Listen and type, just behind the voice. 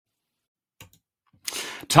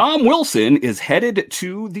Tom Wilson is headed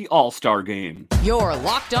to the All-Star game. Your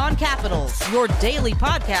Locked On Capitals, your daily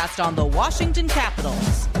podcast on the Washington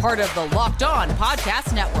Capitals. Part of the Locked On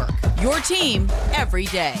Podcast Network, your team every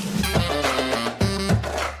day.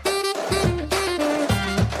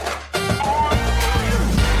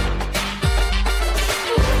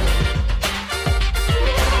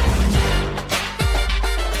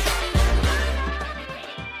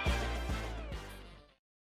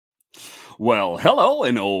 Well, hello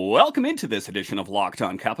and welcome into this edition of Locked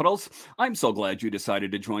On Capitals. I'm so glad you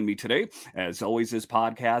decided to join me today. As always, this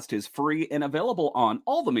podcast is free and available on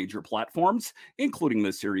all the major platforms, including the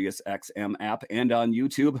SiriusXM app and on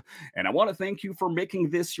YouTube. And I want to thank you for making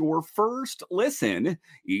this your first listen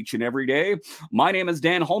each and every day. My name is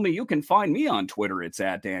Dan Holme. You can find me on Twitter. It's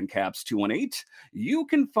at DanCaps218. You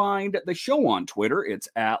can find the show on Twitter. It's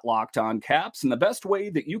at Locked On Caps. And the best way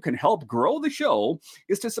that you can help grow the show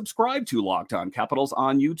is to subscribe to Locked On Capitals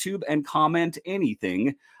on YouTube and comment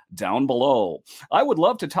anything down below. I would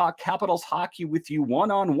love to talk Capitals hockey with you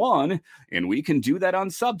one-on-one, and we can do that on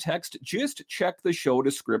subtext. Just check the show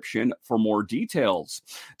description for more details.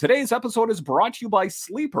 Today's episode is brought to you by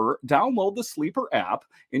Sleeper. Download the Sleeper app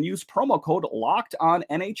and use promo code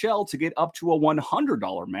LOCKEDONNHL to get up to a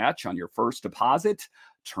 $100 match on your first deposit.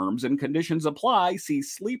 Terms and conditions apply. See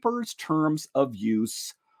Sleeper's terms of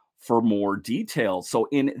use for more details. So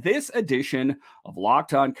in this edition of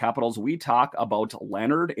Locked On Capitals, we talk about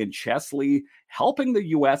Leonard and Chesley helping the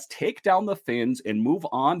U.S. take down the Finns and move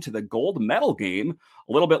on to the gold medal game.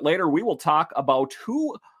 A little bit later, we will talk about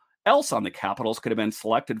who else on the Capitals could have been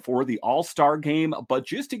selected for the All-Star game. But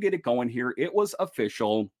just to get it going here, it was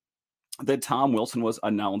official that Tom Wilson was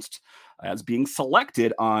announced as being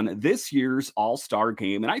selected on this year's All-Star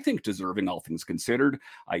game. And I think deserving, all things considered.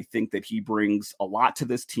 I think that he brings a lot to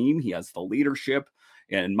this team. He has the leadership,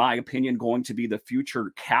 in my opinion, going to be the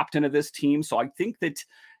future captain of this team. So I think that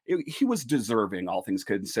he was deserving, all things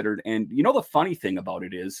considered. And you know, the funny thing about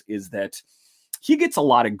it is that he gets a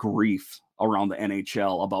lot of grief around the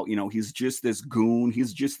NHL about, you know, he's just this goon.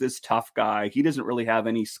 He's just this tough guy. He doesn't really have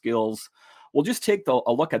any skills. Well, just take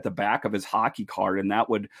a look at the back of his hockey card, and that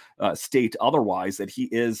would state otherwise, that he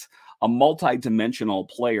is a multi-dimensional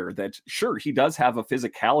player. That, sure, he does have a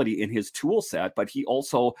physicality in his tool set, but he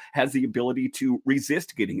also has the ability to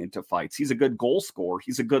resist getting into fights. He's a good goal scorer.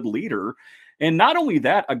 He's a good leader. And not only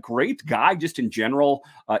that, a great guy just in general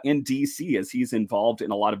in DC, as he's involved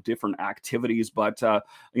in a lot of different activities. But,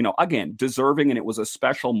 you know, again, deserving, and it was a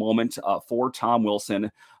special moment for Tom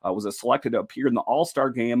Wilson. Was selected to appear in the All-Star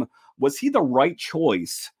game. Was he the right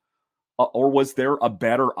choice, or was there a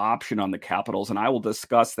better option on the Capitals? And I will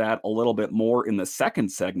discuss that a little bit more in the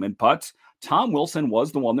second segment. But Tom Wilson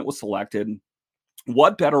was the one that was selected.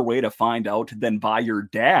 What better way to find out than by your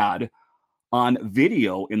dad on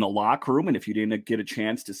video in the locker room? And if you didn't get a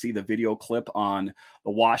chance to see the video clip on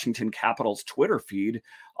the Washington Capitals Twitter feed,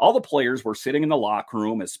 all the players were sitting in the locker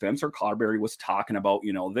room as Spencer Carberry was talking about,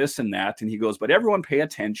 you know, this and that. And he goes, but everyone pay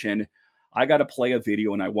attention. I got to play a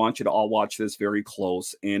video and I want you to all watch this very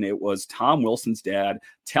close. And it was Tom Wilson's dad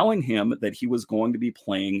telling him that he was going to be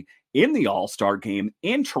playing in the All-Star game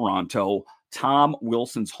in Toronto, Tom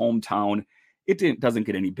Wilson's hometown. It doesn't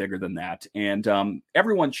get any bigger than that. And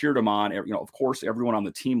everyone cheered him on. You know, of course, everyone on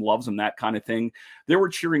the team loves him, that kind of thing. They were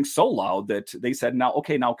cheering so loud that they said, now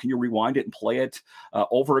can you rewind it and play it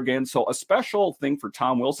over again? So a special thing for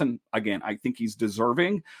Tom Wilson. Again, I think he's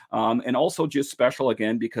deserving. And also just special,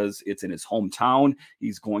 again, because it's in his hometown.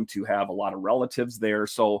 He's going to have a lot of relatives there.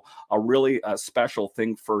 So a really special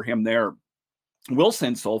thing for him there.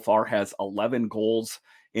 Wilson so far has 11 goals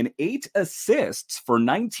and 8 assists for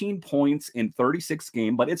 19 points in 36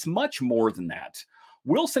 games, but it's much more than that.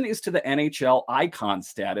 Wilson is to the NHL icon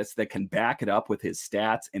status that can back it up with his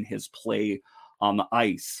stats and his play on the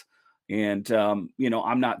ice. And, you know,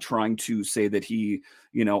 I'm not trying to say that he,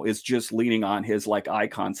 you know, is just leaning on his like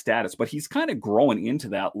icon status, but he's kind of growing into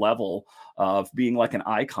that level of being like an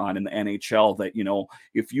icon in the NHL that, you know,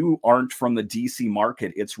 if you aren't from the DC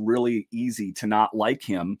market, it's really easy to not like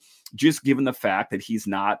him, just given the fact that he's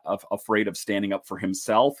not afraid of standing up for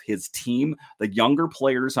himself, his team, the younger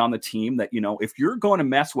players on the team that, you know, if you're going to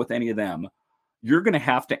mess with any of them, you're going to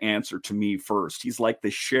have to answer to me first. He's like the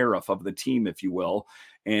sheriff of the team, if you will.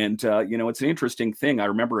 And, you know, it's an interesting thing. I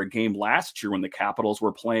remember a game last year when the Capitals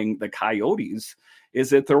were playing the Coyotes, is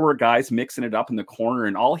that there were guys mixing it up in the corner,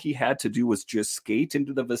 and all he had to do was just skate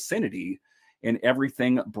into the vicinity and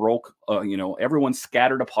everything broke, everyone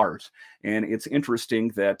scattered apart. And it's interesting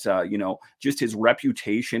that, just his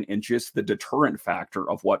reputation and just the deterrent factor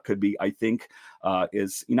of what could be, I think,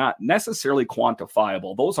 is not necessarily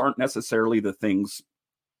quantifiable. Those aren't necessarily the things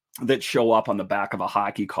that show up on the back of a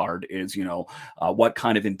hockey card is, what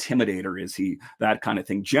kind of intimidator is he, that kind of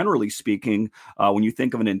thing. Generally speaking, when you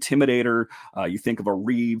think of an intimidator, you think of a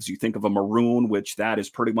Reeves, you think of a Maroon, which that is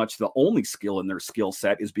pretty much the only skill in their skill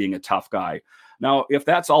set is being a tough guy. Now, if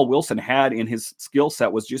that's all Wilson had in his skill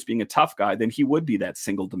set was just being a tough guy, then he would be that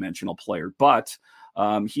single dimensional player. But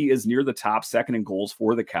he is near the top, second in goals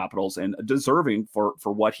for the Capitals, and deserving for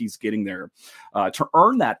what he's getting there. To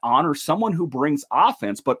earn that honor, someone who brings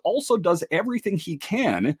offense, but also does everything he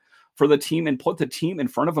can for the team and put the team in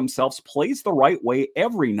front of himself, plays the right way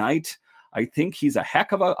every night. I think he's a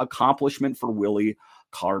heck of an accomplishment for Willie,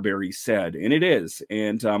 Carberry said, and it is.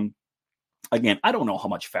 And again, I don't know how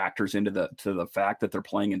much factors into the fact that they're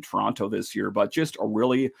playing in Toronto this year, but just a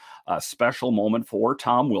really special moment for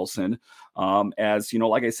Tom Wilson. As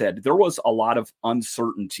like I said, there was a lot of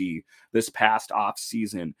uncertainty this past off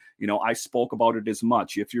season. I spoke about it as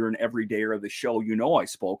much. If you're an everydayer of the show, I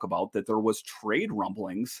spoke about that there was trade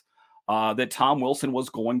rumblings that Tom Wilson was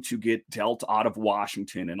going to get dealt out of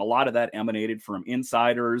Washington. And a lot of that emanated from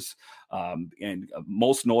insiders. And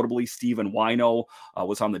most notably, Stephen Wino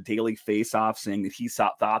was on the Daily Face-Off saying that he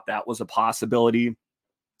thought that was a possibility.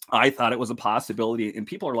 I thought it was a possibility. And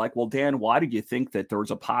people are like, well, Dan, why did you think that there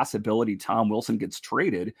was a possibility Tom Wilson gets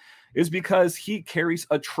traded? Is because he carries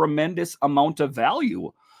a tremendous amount of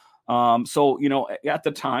value. So, at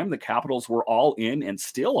the time, the Capitals were all in and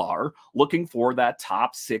still are looking for that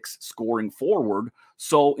top 6 scoring forward.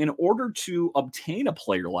 So in order to obtain a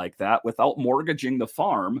player like that without mortgaging the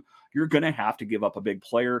farm, you're going to have to give up a big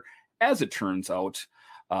player. As it turns out,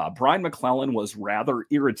 Brian McClellan was rather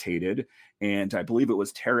irritated, and I believe it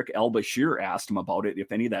was Tarek El-Bashir asked him about it,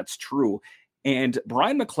 if any of that's true. And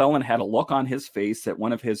Brian McClellan had a look on his face that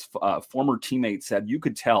one of his former teammates said, you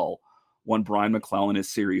could tell when Brian McClellan is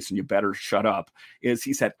serious and you better shut up. Is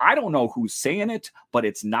he said, I don't know who's saying it, but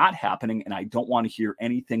it's not happening, and I don't want to hear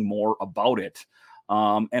anything more about it.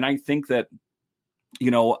 And I think that,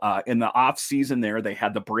 in the off season there, they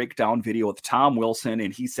had the breakdown video with Tom Wilson,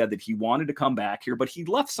 and he said that he wanted to come back here, but he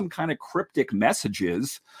left some kind of cryptic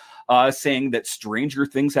messages saying that stranger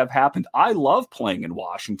things have happened. I love playing in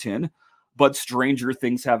Washington, but stranger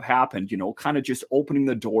things have happened, kind of just opening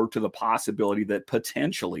the door to the possibility that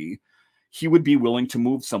potentially he would be willing to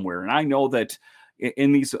move somewhere. And I know that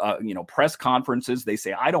in these, press conferences, they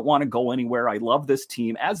say, I don't want to go anywhere. I love this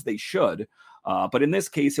team, as they should. But in this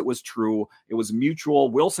case, it was true. It was mutual.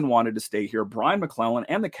 Wilson wanted to stay here. Brian McClellan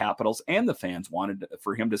and the Capitals and the fans wanted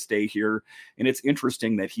for him to stay here. And it's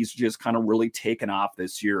interesting that he's just kind of really taken off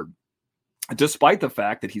this year, despite the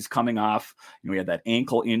fact that he's coming off, he had that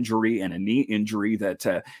ankle injury and a knee injury,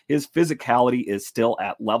 that his physicality is still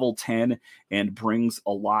at level 10 and brings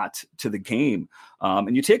a lot to the game.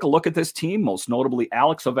 And you take a look at this team, most notably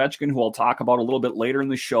Alex Ovechkin, who I'll talk about a little bit later in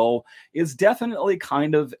the show, is definitely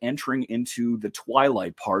kind of entering into the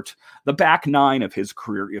twilight part, the back nine of his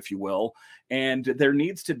career, if you will. And there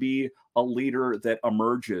needs to be a leader that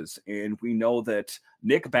emerges. And we know that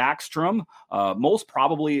Nick Backstrom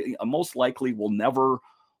most likely will never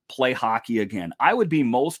play hockey again. I would be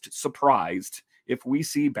most surprised if we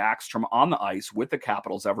see Backstrom on the ice with the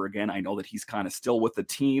Capitals ever again. I know that he's kind of still with the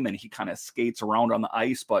team and he kind of skates around on the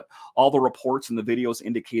ice, but all the reports and the videos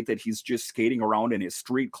indicate that he's just skating around in his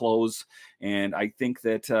street clothes. And I think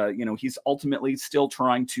that, he's ultimately still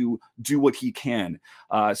trying to do what he can.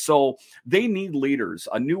 So they need leaders,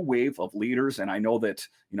 a new wave of leaders. And I know that,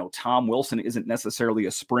 Tom Wilson isn't necessarily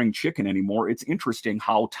a spring chicken anymore. It's interesting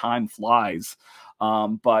how time flies.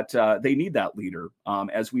 But they need that leader.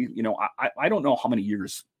 As we, I don't know how many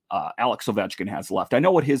years Alex Ovechkin has left. I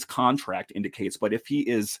know what his contract indicates, but if he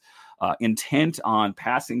is intent on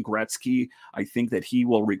passing Gretzky, I think that he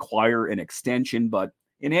will require an extension. But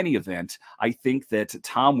in any event, I think that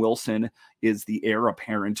Tom Wilson is the heir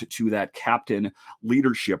apparent to that captain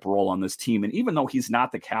leadership role on this team. And even though he's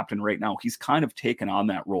not the captain right now, he's kind of taken on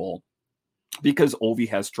that role, because Ovi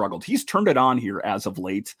has struggled. He's turned it on here as of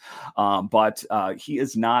late, but he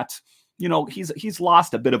is not, he's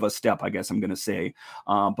lost a bit of a step, I guess I'm going to say.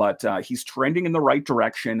 But he's trending in the right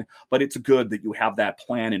direction, but it's good that you have that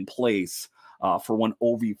plan in place for when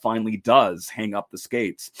Ovi finally does hang up the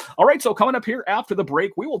skates. All right, so coming up here after the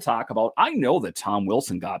break, we will talk about, I know that Tom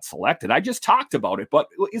Wilson got selected. I just talked about it, but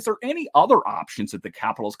is there any other options that the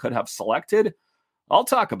Capitals could have selected? I'll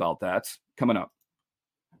talk about that coming up.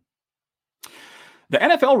 The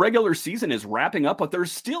NFL regular season is wrapping up, but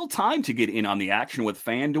there's still time to get in on the action with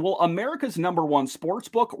FanDuel, America's #1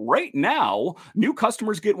 sportsbook. Right now, new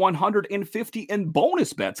customers get $150 in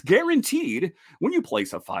bonus bets guaranteed when you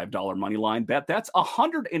place a $5 money line bet. That's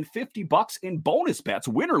 $150 in bonus bets,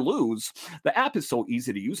 win or lose. The app is so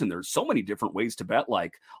easy to use, and there's so many different ways to bet,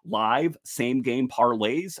 like live, same game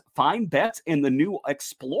parlays. Find bets in the new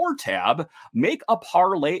Explore tab. Make a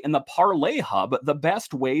parlay in the Parlay Hub, the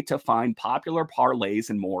best way to find popular parlays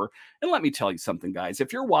and more. And let me tell you something, guys.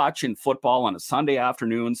 If you're watching football on a Sunday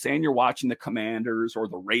afternoon, saying you're watching the Commanders or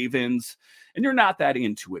the Ravens, and you're not that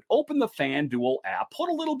into it, open the FanDuel app, put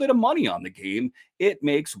a little bit of money on the game. It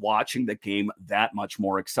makes watching the game that much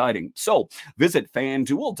more exciting. So visit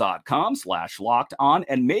FanDuel.com/lockedon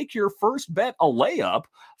and make your first bet a layup.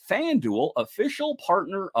 FanDuel, official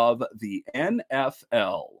partner of the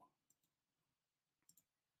NFL.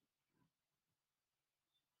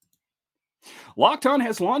 Locked On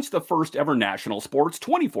has launched the first ever national sports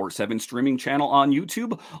 24/7 streaming channel on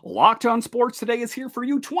YouTube. Locked On Sports Today is here for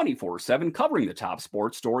you 24/7, covering the top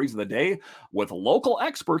sports stories of the day with local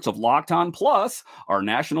experts of Locked On Plus, our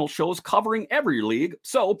national shows covering every league.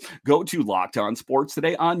 So go to Locked On Sports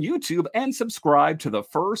Today on YouTube and subscribe to the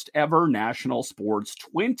first ever national sports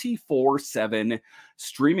 24/7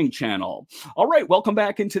 streaming channel. All right, welcome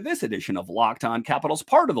back into this edition of Locked On Capitals,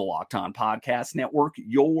 part of the Locked On Podcast Network,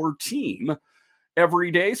 your team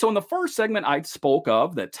every day. So in the first segment, I spoke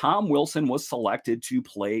of that Tom Wilson was selected to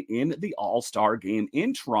play in the All-Star game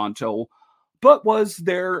in Toronto, but was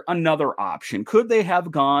there another option? Could they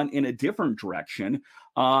have gone in a different direction?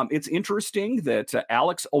 It's interesting that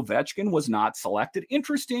Alex Ovechkin was not selected.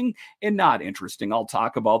 Interesting and not interesting. I'll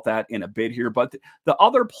talk about that in a bit here. But the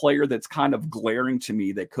other player that's kind of glaring to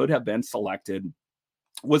me that could have been selected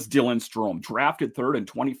was Dylan Strome, drafted third in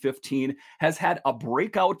 2015, has had a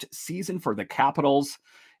breakout season for the Capitals.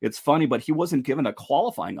 It's funny, but he wasn't given a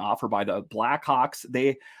qualifying offer by the Blackhawks.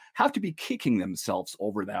 They have to be kicking themselves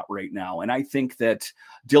over that right now. And I think that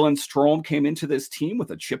Dylan Strome came into this team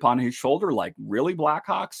with a chip on his shoulder, like, really,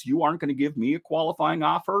 Blackhawks, you aren't going to give me a qualifying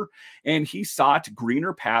offer? And he sought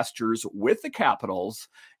greener pastures with the Capitals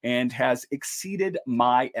and has exceeded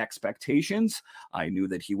my expectations. I knew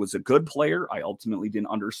that he was a good player. I ultimately didn't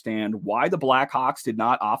understand why the Blackhawks did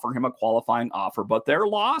not offer him a qualifying offer, but their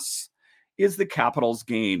loss is the Capitals'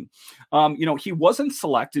 gain. He wasn't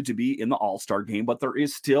selected to be in the All-Star game, but there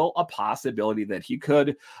is still a possibility that he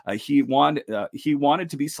could. He wanted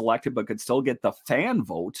to be selected, but could still get the fan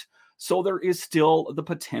vote. So there is still the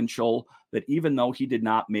potential that even though he did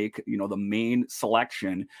not make, the main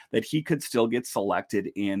selection, that he could still get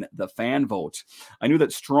selected in the fan vote. I knew that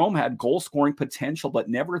Strome had goal-scoring potential, but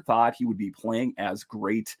never thought he would be playing as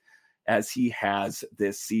great as he has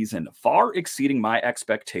this season, far exceeding my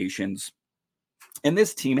expectations. And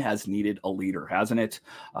this team has needed a leader, hasn't it?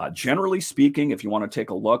 Generally speaking, if you want to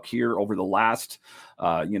take a look here over the last,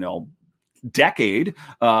 decade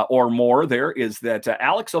or more, there is that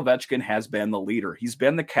Alex Ovechkin has been the leader. He's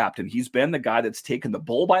been the captain. He's been the guy that's taken the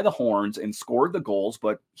bull by the horns and scored the goals,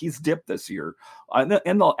 but he's dipped this year.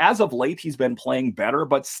 As of late, he's been playing better,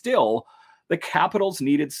 but still, the Capitals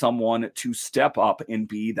needed someone to step up and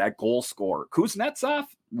be that goal scorer. Kuznetsov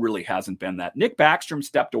really hasn't been that. Nick Backstrom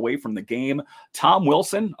stepped away from the game. Tom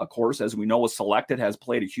Wilson, of course, as we know, was selected, has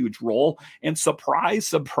played a huge role. And surprise,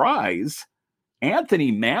 surprise,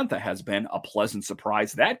 Anthony Mantha has been a pleasant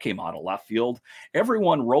surprise. That came out of left field.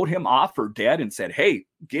 Everyone wrote him off for dead and said, hey,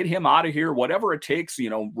 get him out of here, whatever it takes,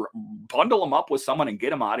 bundle him up with someone and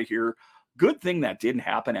get him out of here. Good thing that didn't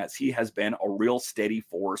happen, as he has been a real steady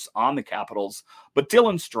force on the Capitals. But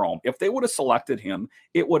Dylan Strome, if they would have selected him,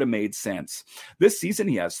 it would have made sense. This season,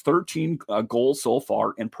 he has 13 goals so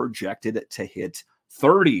far and projected to hit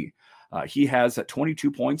 30. He has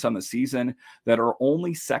 22 points on the season that are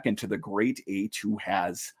only second to the great H, who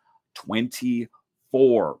has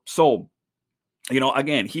 24. So,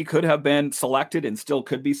 again, he could have been selected and still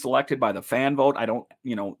could be selected by the fan vote. I don't,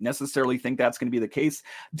 necessarily think that's going to be the case.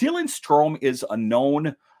 Dylan Strome is a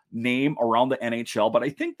known name around the NHL, but I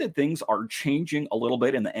think that things are changing a little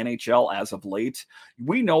bit in the NHL as of late.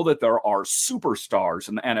 We know that there are superstars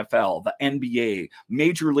in the NFL, the NBA,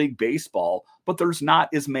 Major League Baseball, but there's not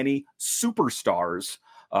as many superstars.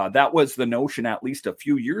 That was the notion at least a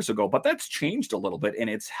few years ago, but that's changed a little bit, and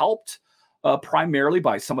it's helped primarily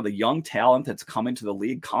by some of the young talent that's come into the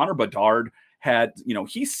league. Connor Bedard had,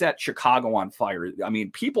 he set Chicago on fire. I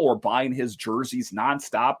mean, people were buying his jerseys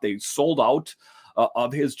nonstop. They sold out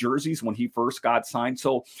of his jerseys when he first got signed.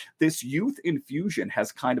 So this youth infusion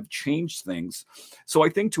has kind of changed things. So I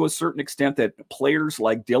think to a certain extent that players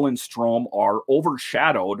like Dylan Strome are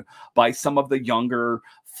overshadowed by some of the younger,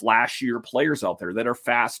 flashier players out there that are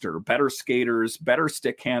faster, better skaters, better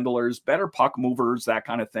stick handlers, better puck movers, that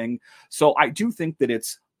kind of thing. So I do think that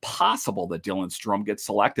it's possible that Dylan Strome gets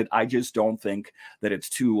selected. I just don't think that it's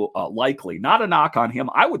too likely. Not a knock on him.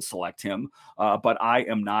 I would select him, but I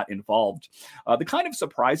am not involved. The kind of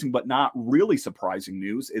surprising but not really surprising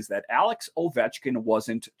news is that Alex Ovechkin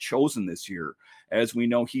wasn't chosen this year. As we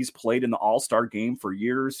know, he's played in the All-Star game for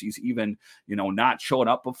years. He's even, not shown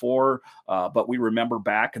up before. But we remember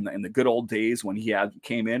back in the good old days when he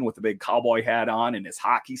came in with a big cowboy hat on and his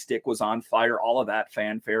hockey stick was on fire, all of that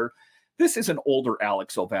fanfare. This is an older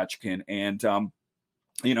Alex Ovechkin, and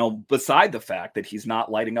beside the fact that he's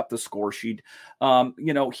not lighting up the score sheet,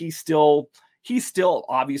 he's still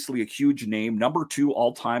obviously a huge name, number 2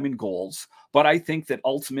 all time in goals. But I think that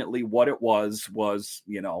ultimately what it was,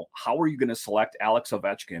 how are you going to select Alex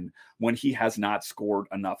Ovechkin when he has not scored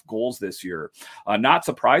enough goals this year? Not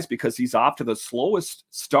surprised because he's off to the slowest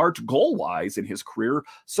start goal-wise in his career.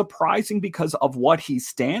 Surprising because of what he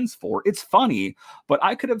stands for. It's funny, but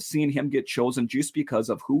I could have seen him get chosen just because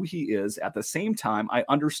of who he is. At the same time, I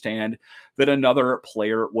understand that another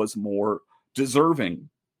player was more deserving.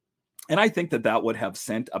 And I think that would have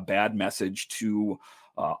sent a bad message to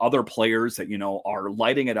other players that, are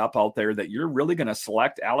lighting it up out there, that you're really going to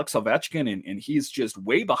select Alex Ovechkin and he's just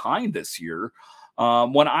way behind this year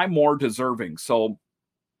when I'm more deserving. So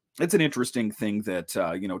it's an interesting thing that,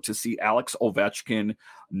 to see Alex Ovechkin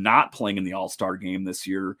not playing in the All-Star game this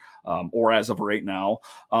year or as of right now.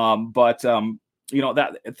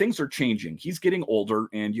 That things are changing. He's getting older.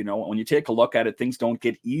 And, when you take a look at it, things don't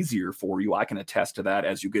get easier for you. I can attest to that.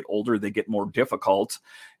 As you get older, they get more difficult.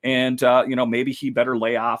 And, maybe he better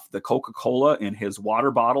lay off the Coca-Cola in his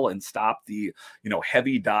water bottle and stop the,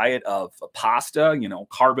 heavy diet of pasta,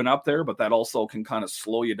 carbon up there, but that also can kind of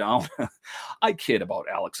slow you down. I kid about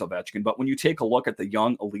Alex Ovechkin, but when you take a look at the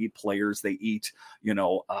young elite players, they eat,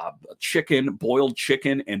 chicken, boiled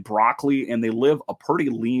chicken and broccoli, and they live a pretty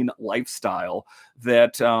lean lifestyle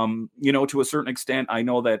that, to a certain extent, I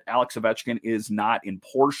know that Alex Ovechkin is not in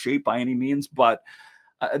poor shape by any means, but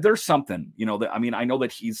there's something, I know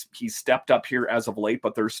that he's stepped up here as of late,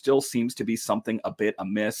 but there still seems to be something a bit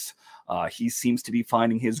amiss. He seems to be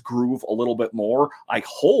finding his groove a little bit more. I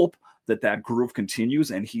hope that groove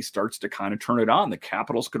continues and he starts to kind of turn it on. The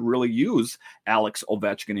Capitals could really use Alex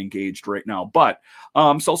Ovechkin engaged right now. But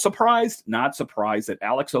so surprised, not surprised that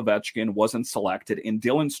Alex Ovechkin wasn't selected, and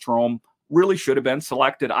Dylan Strome really should have been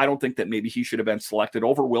selected. I don't think that maybe he should have been selected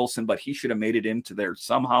over Wilson, but he should have made it into there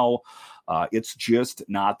somehow. It's just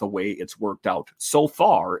not the way it's worked out so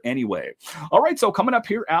far anyway. All right, so coming up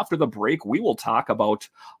here after the break, we will talk about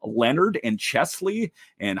Leonard and Chesley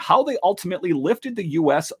and how they ultimately lifted the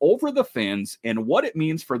U.S. over the Finns and what it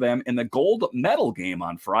means for them in the gold medal game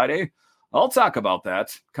on Friday. I'll talk about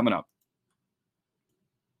that coming up.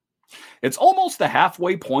 It's almost the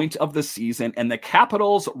halfway point of the season, and the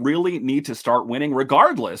Capitals really need to start winning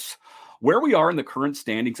regardless where we are in the current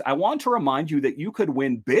standings. I want to remind you that you could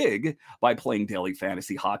win big by playing daily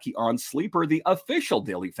fantasy hockey on Sleeper, the official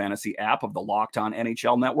daily fantasy app of the Locked On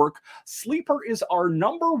NHL Network. Sleeper is our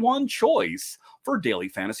number one choice for daily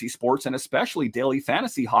fantasy sports and especially daily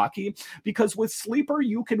fantasy hockey, because with Sleeper,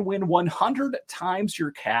 you can win 100 times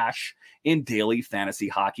your cash in daily fantasy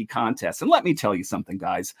hockey contests. And let me tell you something,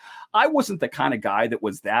 guys. I wasn't the kind of guy that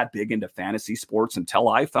was that big into fantasy sports until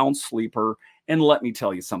I found Sleeper. And let me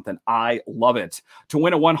tell you something, I love it. To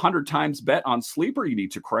win a 100 times bet on Sleeper, you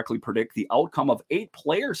need to correctly predict the outcome of 8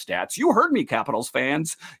 player stats. You heard me, Capitals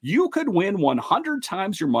fans. You could win 100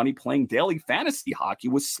 times your money playing daily fantasy hockey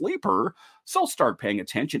with Sleeper. So start paying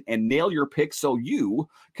attention and nail your picks so you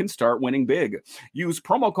can start winning big. Use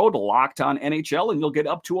promo code LOCKEDONNHL and you'll get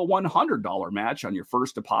up to a $100 match on your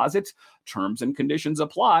first deposit. Terms and conditions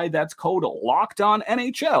apply. That's code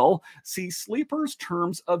LOCKEDONNHL. See Sleeper's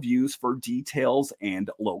terms of use for details and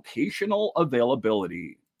locational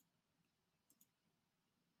availability.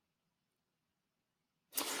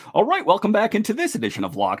 All right, welcome back into this edition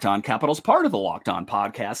of Locked On Capitals, part of the Locked On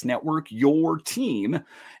Podcast Network, your team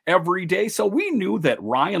every day. So we knew that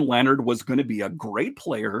Ryan Leonard was going to be a great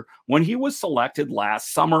player when he was selected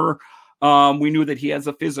last summer. We knew that he has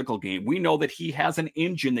a physical game. We know that he has an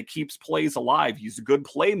engine that keeps plays alive. He's a good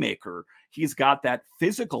playmaker. He's got that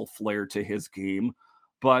physical flair to his game.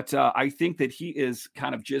 But I think that he is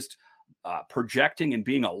kind of just projecting and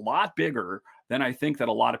being a lot bigger than I think that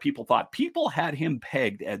a lot of people thought. People had him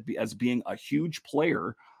pegged as being a huge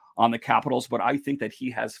player on the Capitals, but I think that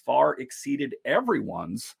he has far exceeded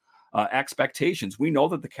everyone's expectations. We know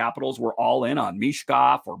that the Capitals were all in on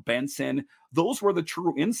Mishkov or Benson. Those were the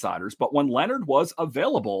true insiders. But when Leonard was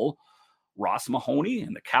available, Ross Mahoney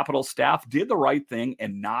and the Capitals staff did the right thing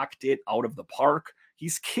and knocked it out of the park.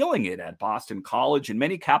 He's killing it at Boston College, and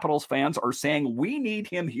many Capitals fans are saying we need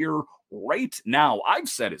him here right now. I've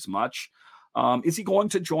said as much. Is he going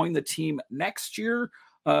to join the team next year?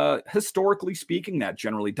 Historically speaking, that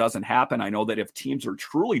generally doesn't happen. I know that if teams are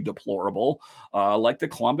truly deplorable, like the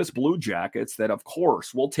Columbus Blue Jackets, that of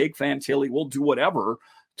course we'll take Fantilli, we'll do whatever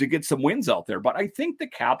to get some wins out there. But I think the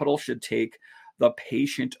Capitals should take the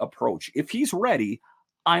patient approach. If he's ready,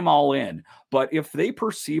 I'm all in. But if they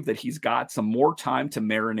perceive that he's got some more time to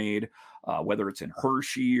marinate, whether it's in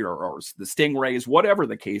Hershey or the Stingrays, whatever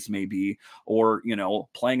the case may be, or,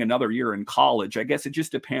 playing another year in college, I guess it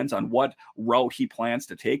just depends on what route he plans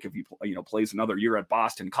to take. If he, plays another year at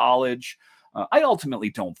Boston College, I ultimately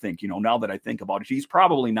don't think, now that I think about it, he's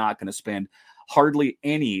probably not going to spend hardly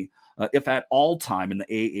any if at all time in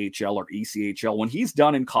the AHL or ECHL. When he's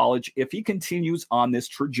done in college, if he continues on this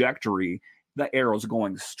trajectory, the arrow's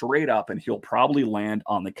going straight up, and he'll probably land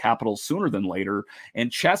on the Capitals sooner than later.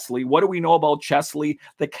 And Chesley, what do we know about Chesley?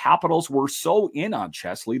 The Capitals were so in on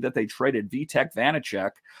Chesley that they traded Vitek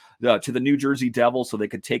Vanacek to the New Jersey Devils so they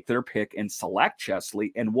could take their pick and select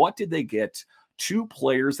Chesley. And what did they get? Two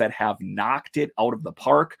players that have knocked it out of the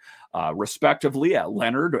park, respectively,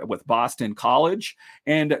 Leonard with Boston College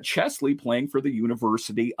and Chesley playing for the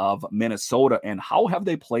University of Minnesota. And how have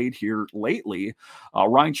they played here lately?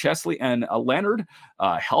 Ryan Chesley and Leonard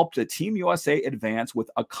helped Team USA advance with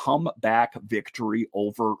a comeback victory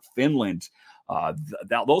over Finland.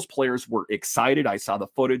 Those players were excited. I saw the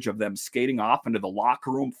footage of them skating off into the locker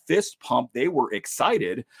room, fist pump. They were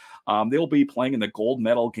excited. They'll be playing in the gold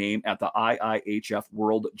medal game at the IIHF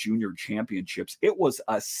World Junior Championships. It was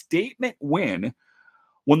a statement win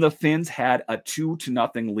when the Finns had a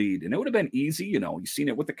 2-0 lead. And it would have been easy. You've seen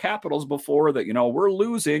it with the Capitals before that, we're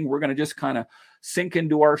losing. We're going to just kind of sink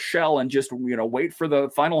into our shell and just, wait for the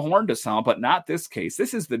final horn to sound, but not this case.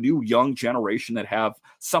 This is the new young generation that have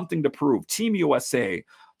something to prove. Team USA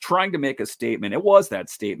trying to make a statement. It was that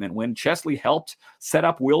statement when Chesley helped set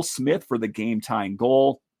up Will Smith for the game-tying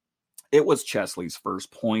goal. It was Chesley's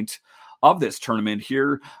first point of this tournament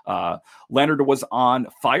here. Leonard was on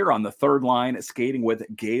fire on the third line, skating with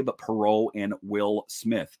Gabe Perreault and Will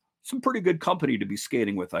Smith. Some pretty good company to be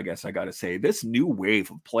skating with, I guess I got to say. This new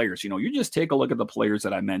wave of players, you just take a look at the players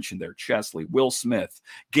that I mentioned there. Chesley, Will Smith,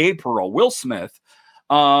 Gabe Perreault, Will Smith.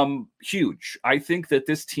 Huge. I think that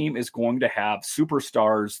this team is going to have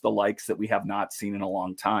superstars, the likes that we have not seen in a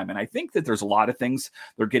long time. And I think that there's a lot of things.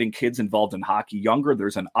 They're getting kids involved in hockey younger.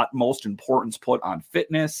 There's an utmost importance put on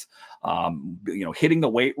fitness, hitting the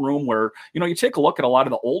weight room where, you take a look at a lot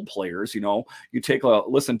of the old players, you take a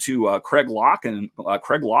listen to Craig Laughlin,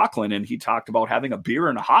 and he talked about having a beer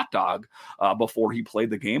and a hot dog before he played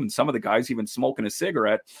the game. And some of the guys even smoking a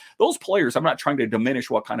cigarette. Those players, I'm not trying to diminish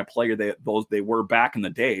what kind of player they were back in the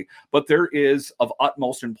day, but there is of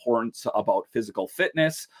utmost importance about physical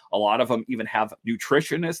fitness. A lot of them even have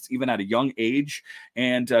nutritionists, even at a young age,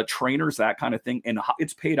 and trainers, that kind of thing. And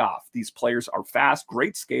it's paid off. These players are fast,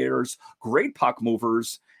 great skaters, great puck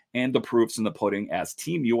movers, and the proof's in the pudding as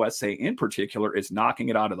Team USA in particular is knocking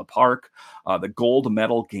it out of the park. The gold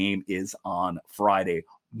medal game is on Friday.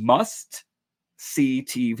 Must see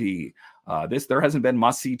TV. There hasn't been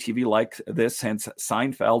must-see TV like this since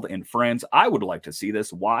Seinfeld and Friends. I would like to see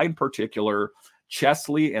this. Why in particular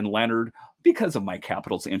Chesley and Leonard? Because of my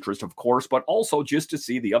Capitals interest, of course, but also just to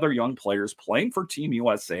see the other young players playing for Team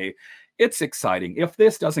USA. It's exciting. If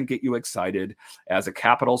this doesn't get you excited as a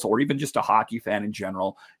Capitals or even just a hockey fan in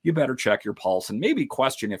general, you better check your pulse and maybe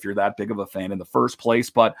question if you're that big of a fan in the first place.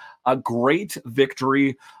 But a great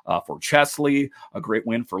victory for Chesley, a great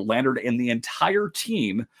win for Leonard and the entire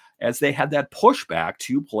team as they had that pushback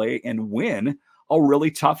to play and win a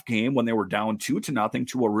really tough game when they were down 2-0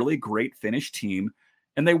 to a really great Finnish team.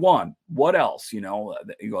 And they won. What else?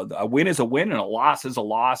 A win is a win and a loss is a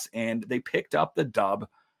loss. And they picked up the dub.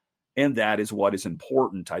 And that is what is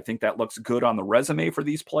important. I think that looks good on the resume for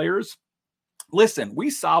these players. Listen, we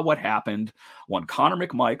saw what happened when Connor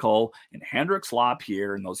McMichael and Hendrix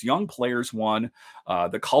Lapierre and those young players won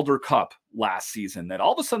the Calder Cup last season. That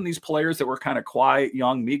all of a sudden these players that were kind of quiet,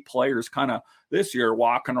 young, meek players kind of this year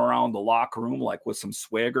walking around the locker room like with some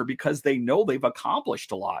swagger because they know they've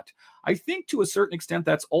accomplished a lot. I think to a certain extent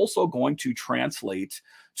that's also going to translate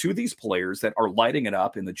to these players that are lighting it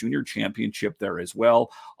up in the junior championship there as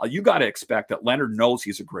well. You got to expect that Leonard knows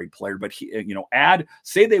he's a great player, but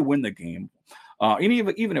say they win the game. and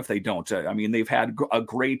even if they don't, I mean, they've had a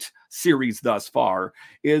great series thus far,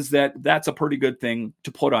 is that's a pretty good thing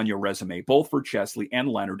to put on your resume, both for Chesley and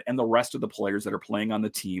Leonard and the rest of the players that are playing on the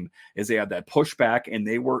team, is they had that pushback and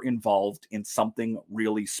they were involved in something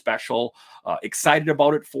really special. Excited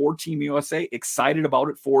about it for Team USA, excited about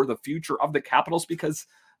it for the future of the Capitals, because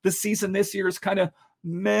the season this year is kind of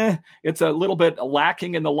meh. It's a little bit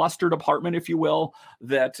lacking in the luster department, if you will,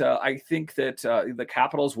 that I think that the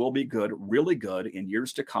Capitals will be good, really good in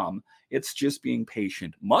years to come. It's just being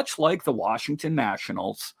patient, much like the Washington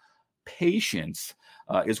Nationals. Patience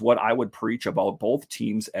is what I would preach about both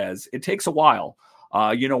teams, as it takes a while.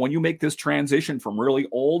 When you make this transition from really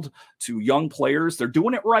old to young players, they're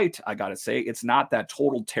doing it right. I got to say, it's not that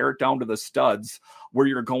total tear it down to the studs where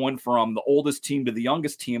you're going from the oldest team to the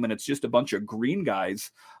youngest team, and it's just a bunch of green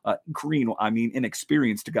guys,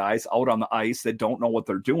 inexperienced guys out on the ice that don't know what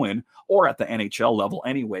they're doing, or at the NHL level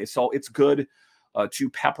anyway. So it's good to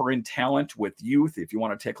pepper in talent with youth. If you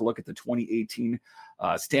want to take a look at the 2018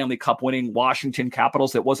 Stanley Cup winning Washington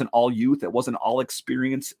Capitals, it wasn't all youth, it wasn't all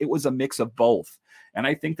experience, it was a mix of both. And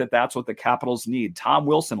I think that that's what the Capitals need. Tom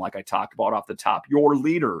Wilson, like I talked about off the top, your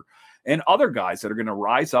leader, and other guys that are going to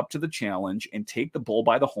rise up to the challenge and take the bull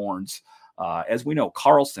by the horns. As we know,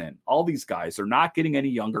 Carlson, all these guys are not getting any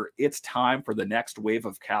younger. It's time for the next wave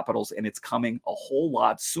of Capitals, and it's coming a whole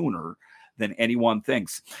lot sooner than anyone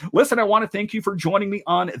thinks. Listen, I want to thank you for joining me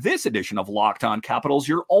on this edition of Locked On Capitals,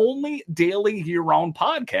 your only daily year-round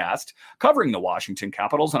podcast covering the Washington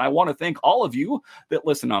Capitals. And I want to thank all of you that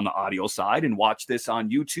listen on the audio side and watch this on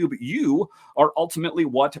YouTube. You are ultimately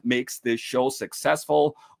what makes this show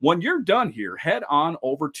successful. When you're done here, head on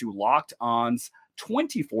over to Locked On's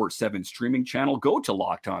 24/7 streaming channel. Go to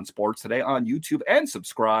Locked On Sports today on YouTube and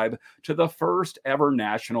subscribe to the first ever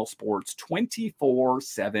national sports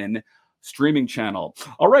 24/7 streaming channel.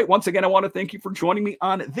 All right. Once again, I want to thank you for joining me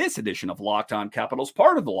on this edition of Locked On Capitals,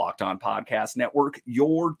 part of the Locked On Podcast Network,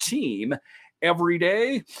 your team every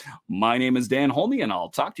day. My name is Dan Holme, and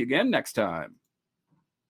I'll talk to you again next time.